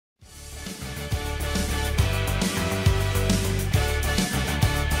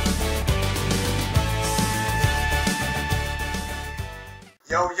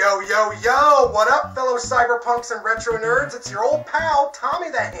Yo, what up, fellow cyberpunks and retro nerds? It's your old pal, Tommy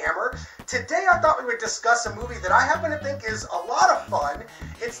the Hammer. Today I thought we would discuss a movie that I happen to think is a lot of fun.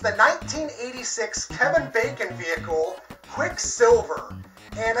 It's the 1986 Kevin Bacon vehicle, Quicksilver.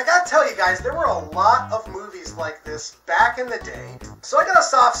 And I gotta tell you guys, there were a lot of movies like this back in the day. So I got a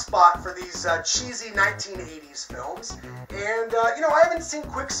soft spot for these cheesy 1980s films. And, I haven't seen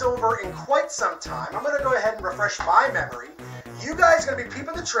Quicksilver in quite some time. I'm gonna go ahead and refresh my memory. You guys are gonna be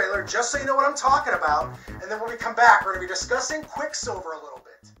peeping the trailer just so you know what I'm talking about. And then when we come back, we're gonna be discussing Quicksilver a little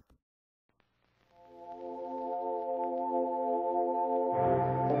bit.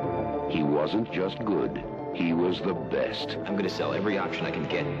 He wasn't just good. He was the best. I'm gonna sell every option I can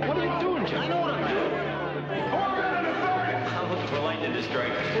get. What are you doing, Jim? I know what I'm doing. I'm looking for lightning to strike.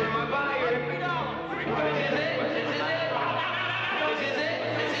 Where am I buying?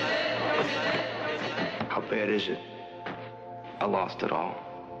 How bad is it? I lost it all.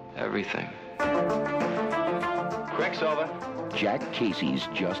 Everything. Quicksilver. Jack Casey's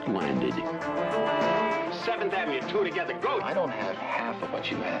just landed. 7th Avenue, two together. Go! I don't have half of what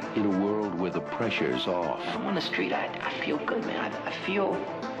you had. In a world where the pressure's off. I'm on the street. I feel good, man. I feel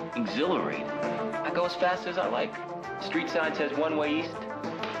exhilarated. I go as fast as I like. Street sign says one way east.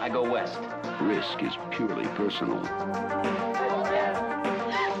 I go west. Risk is purely personal.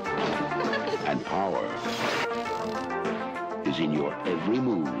 And power is in your every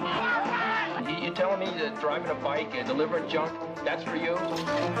move. You telling me that driving a bike and delivering junk, that's for you?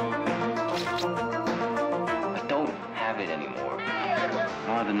 I don't have it anymore.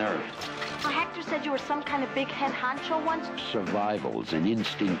 Nor the nerve. Hector said you were some kind of big head honcho once. Survival's an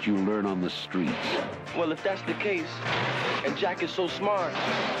instinct you learn on the streets. Well, if that's the case, and Jack is so smart,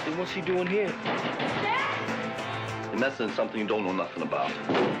 then what's he doing here? And that's something you don't know nothing about.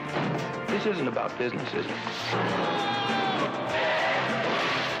 This isn't about business, is it?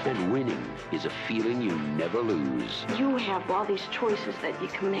 And winning is a feeling you never lose. You have all these choices that you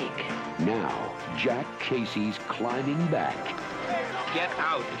can make. Now, Jack Casey's climbing back Get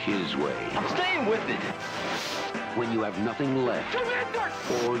out. his way. I'm staying with it. When you have nothing left,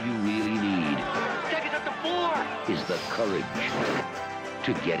 all you really need Jack is at the floor. is the courage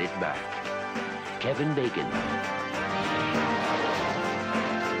to get it back. Kevin Bacon.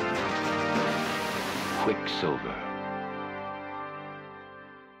 Quicksilver.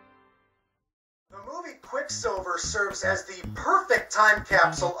 Quicksilver serves as the perfect time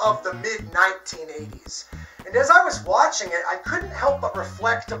capsule of the mid-1980s. And as I was watching it, I couldn't help but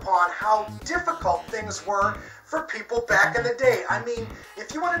reflect upon how difficult things were for people back in the day. I mean,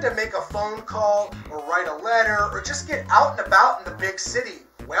 if you wanted to make a phone call, or write a letter, or just get out and about in the big city,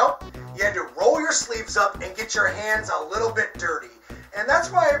 well, you had to roll your sleeves up and get your hands a little bit dirty. And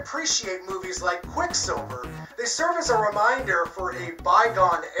that's why I appreciate movies like Quicksilver. They serve as a reminder for a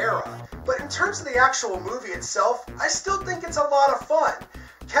bygone era. But in terms of the actual movie itself, I still think it's a lot of fun.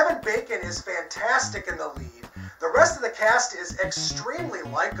 Kevin Bacon is fantastic in the lead. The rest of the cast is extremely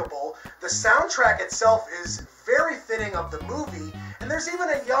likable. The soundtrack itself is very fitting of the movie. And there's even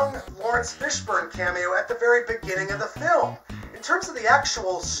a young Lawrence Fishburne cameo at the very beginning of the film. In terms of the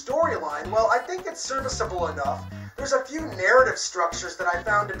actual storyline, well, I think it's serviceable enough. There's a few narrative structures that I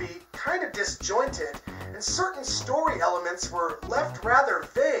found to be kind of disjointed, and certain story elements were left rather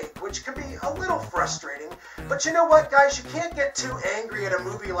vague, which can be a little frustrating. But you know what, guys? You can't get too angry at a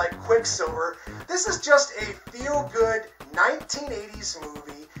movie like Quicksilver. This is just a feel-good 1980s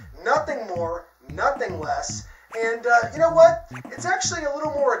movie. Nothing more, nothing less. And you know what? It's actually a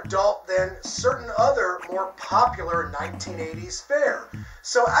little more adult than certain other more popular 1980s fare.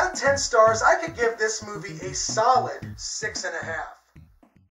 So out of 10 stars, I could give this movie a solid 6.5.